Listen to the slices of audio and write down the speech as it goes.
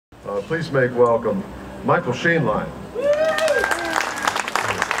Please make welcome Michael Sheenline.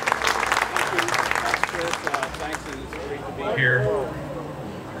 Here.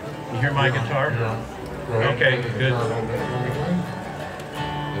 You hear my guitar? Okay, good.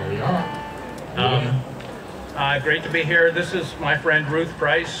 Great to be here. This is my friend Ruth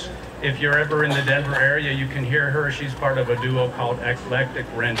Price. If you're ever in the Denver area, you can hear her. She's part of a duo called Eclectic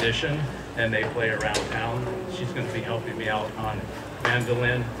Rendition, and they play around town. She's going to be helping me out on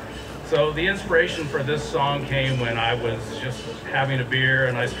mandolin. So the inspiration for this song came when I was just having a beer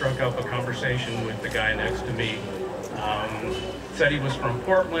and I struck up a conversation with the guy next to me. Said he was from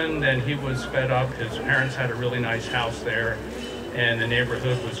Portland and he was fed up. His parents had a really nice house there and the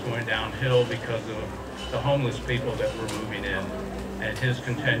neighborhood was going downhill because of the homeless people that were moving in. And his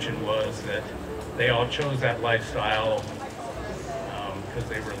contention was that they all chose that lifestyle because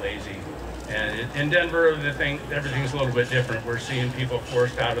they were lazy. And in Denver, everything's a little bit different. We're seeing people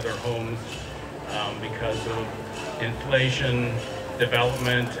forced out of their homes because of inflation,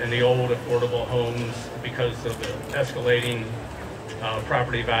 development, and the old affordable homes because of the escalating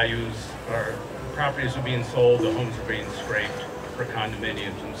property values. Our properties are being sold, the homes are being scraped for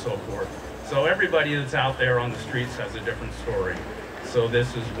condominiums and so forth. So everybody that's out there on the streets has a different story. So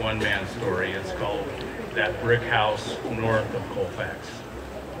this is one man's story. It's called That Brick House North of Colfax.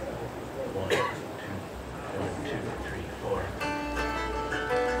 1, 2, 3, 4.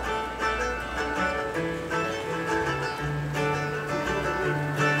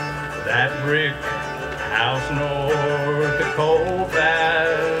 That brick house north of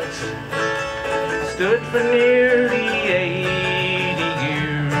Colfax stood for nearly 80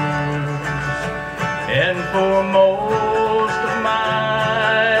 years, and for most of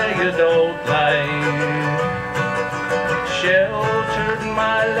my adult life sheltered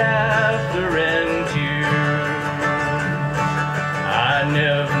my laughter and tears. I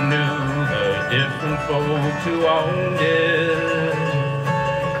never knew the different folks who owned it,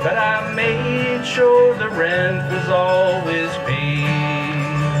 but I made sure the rent was always paid.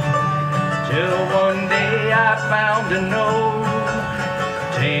 Till one day I found a note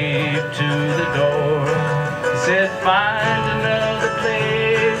taped to the door. It said, find another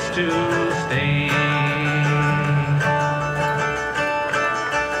place to stay.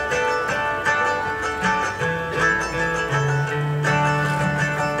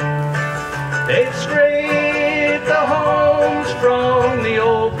 They've scraped the homes from the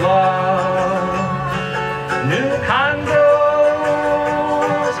old block. New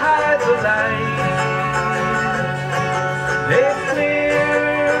condos hide the light. They've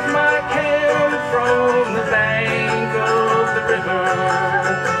cleared my camp from the bank of the river.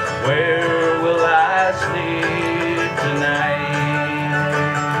 Where will I sleep tonight?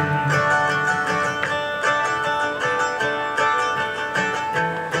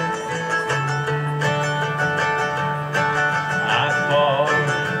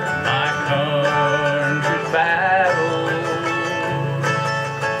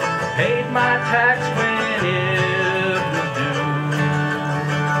 My tax when it was due,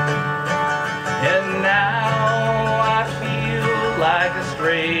 and now I feel like a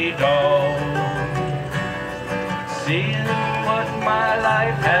stray dog, seeing what my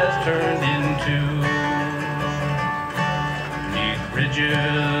life has turned into. Beneath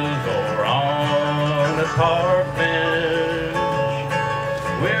bridges or on a park bench,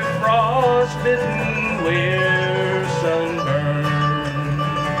 we're frostbitten, we're sunburned.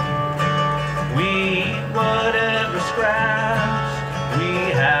 Whatever scraps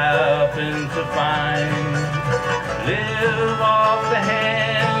we happen to find, live off the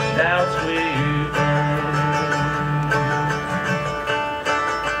handouts we earn.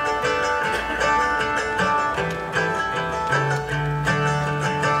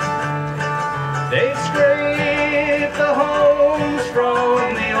 They've scraped the homes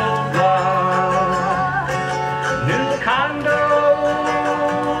from the old block. New condos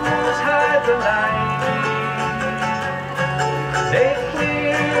hide the light. They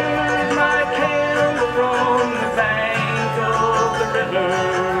cleared my camp from the bank of the river.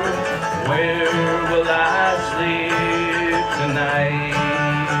 Where will I sleep tonight?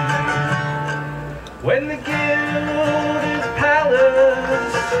 When the gilded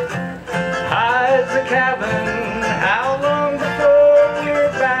palace hides the cabin, how long before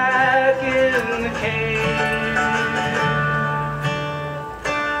we're back in the cave?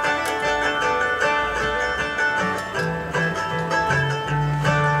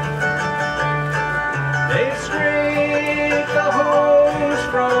 They scraped the homes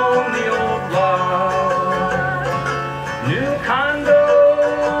from the old block. New condos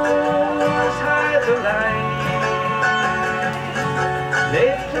hide the light.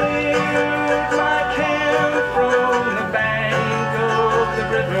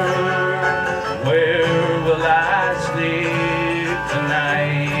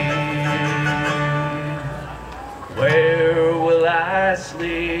 Where will I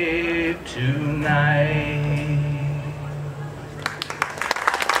sleep tonight?